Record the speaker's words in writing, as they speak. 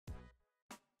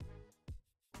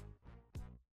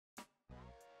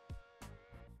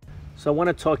So I want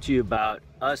to talk to you about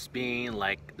us being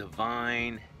like the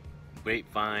vine,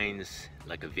 grapevines,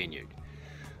 like a vineyard.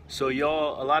 So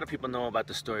y'all, a lot of people know about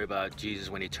the story about Jesus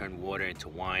when he turned water into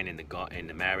wine in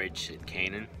the marriage in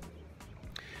Canaan.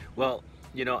 Well,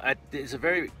 there's a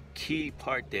very key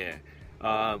part there.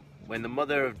 When the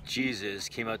mother of Jesus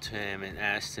came up to him and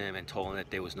asked him and told him that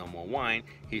there was no more wine,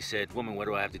 he said, "Woman, what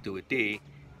do I have to do with thee?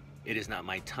 It is not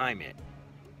my time yet."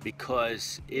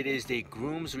 Because it is the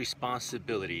groom's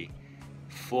responsibility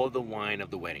for the wine of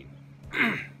the wedding.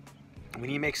 When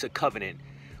he makes a covenant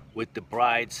with the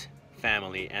bride's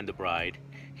family and the bride,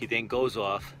 he then goes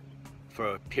off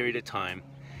for a period of time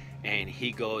and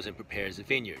he goes and prepares a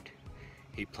vineyard.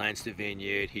 He plants the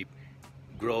vineyard, he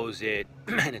grows it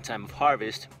in the time of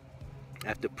harvest.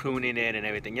 After pruning it and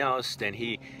everything else, then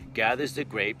he gathers the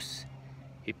grapes,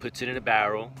 he puts it in a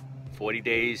barrel, 40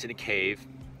 days in a cave,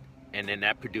 and then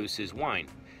that produces wine.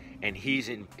 And he's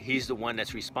the one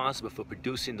that's responsible for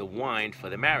producing the wine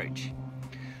for the marriage.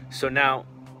 So now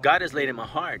God has laid in my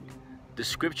heart the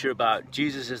scripture about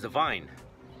Jesus is the vine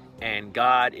and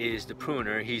God is the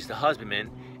pruner, he's the husbandman,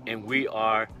 and we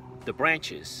are the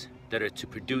branches that are to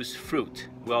produce fruit.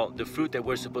 Well, the fruit that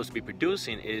we're supposed to be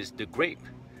producing is the grape.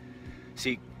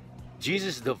 See,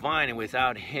 Jesus is the vine, and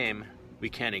without him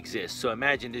we can't exist. So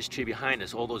imagine this tree behind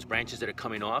us, all those branches that are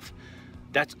coming off,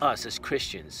 that's us as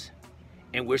Christians.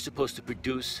 And we're supposed to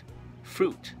produce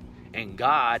fruit. And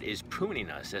God is pruning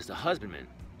us as the husbandman.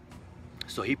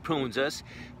 So he prunes us,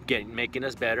 making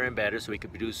us better and better so we can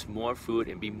produce more fruit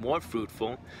and be more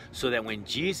fruitful, so that when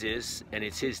Jesus, and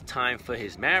it's his time for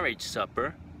his marriage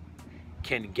supper,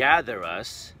 can gather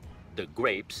us, the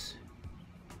grapes,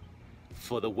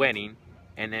 for the wedding,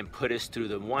 and then put us through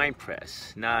the wine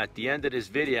press. Now at the end of this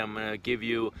video, I'm going to give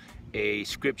you a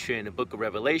scripture in the book of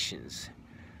Revelations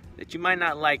that you might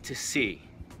not like to see,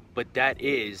 but that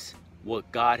is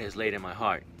what God has laid in my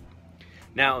heart.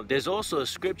 Now, there's also a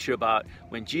scripture about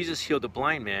when Jesus healed the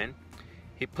blind man,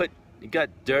 he got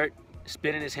dirt,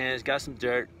 spit in his hands, got some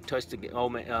dirt, touched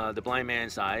the blind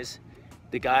man's eyes.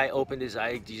 The guy opened his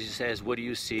eye. Jesus says, "What do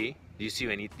you see? Do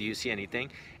you see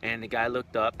anything?" And the guy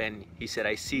looked up and he said,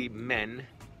 "I see men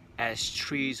as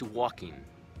trees walking."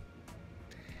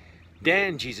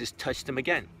 Then Jesus touched him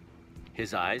again,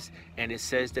 his eyes, and it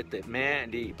says that the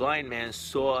blind man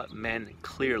saw men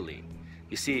clearly.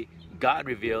 You see, God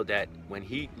revealed that when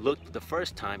he looked the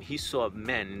first time, he saw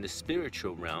men in the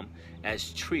spiritual realm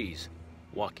as trees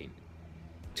walking.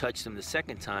 Touched him the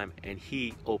second time and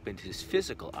he opened his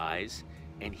physical eyes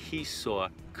and he saw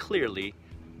clearly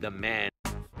the man